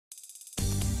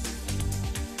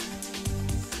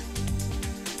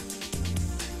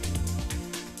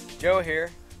Joe here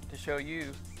to show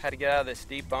you how to get out of this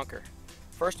deep bunker.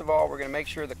 First of all, we're going to make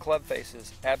sure the club face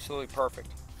is absolutely perfect.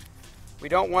 We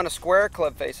don't want a square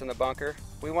club face in the bunker.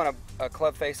 We want a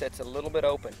club face that's a little bit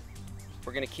open.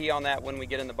 We're going to key on that when we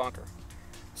get in the bunker.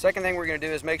 Second thing we're going to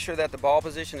do is make sure that the ball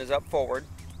position is up forward.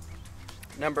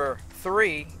 Number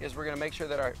 3 is we're going to make sure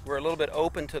that we're a little bit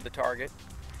open to the target.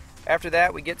 After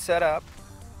that, we get set up.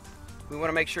 We want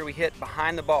to make sure we hit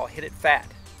behind the ball, hit it fat.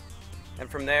 And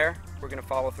from there, we're going to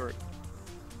follow through.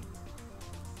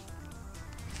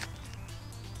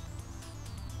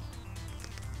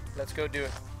 Let's go do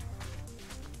it.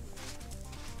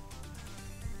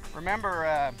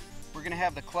 Remember, we're going to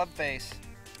have the club face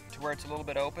to where it's a little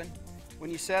bit open. When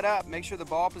you set up, make sure the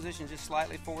ball position is just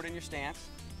slightly forward in your stance.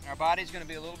 And our body's going to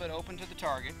be a little bit open to the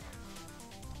target.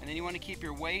 And then you want to keep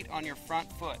your weight on your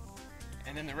front foot.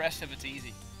 And then the rest of it's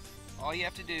easy. All you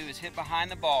have to do is hit behind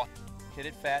the ball, hit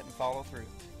it fat, and follow through.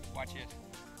 Watch it.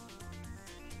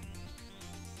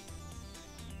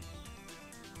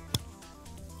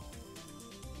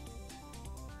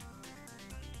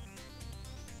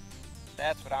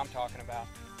 That's what I'm talking about.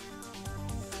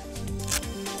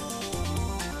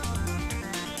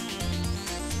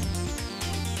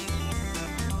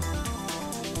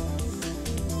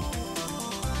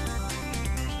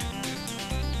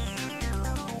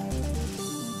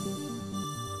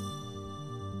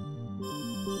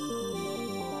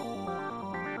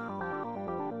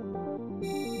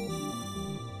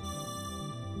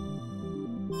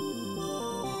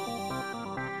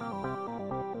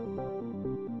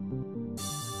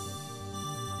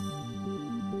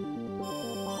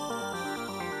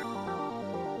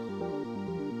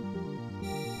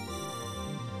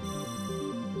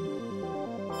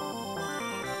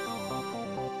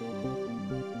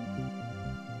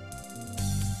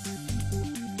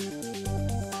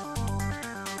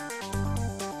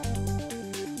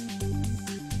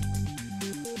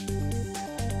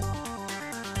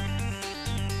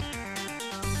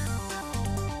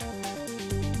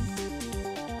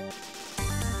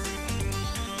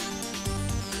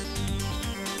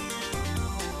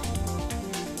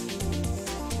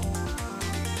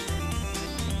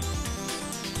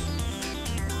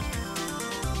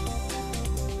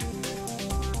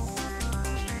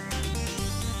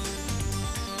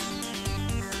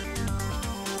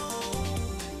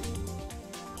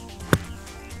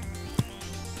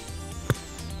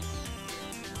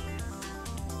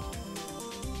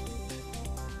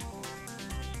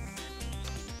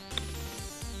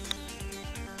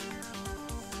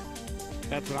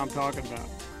 That's what I'm talking about.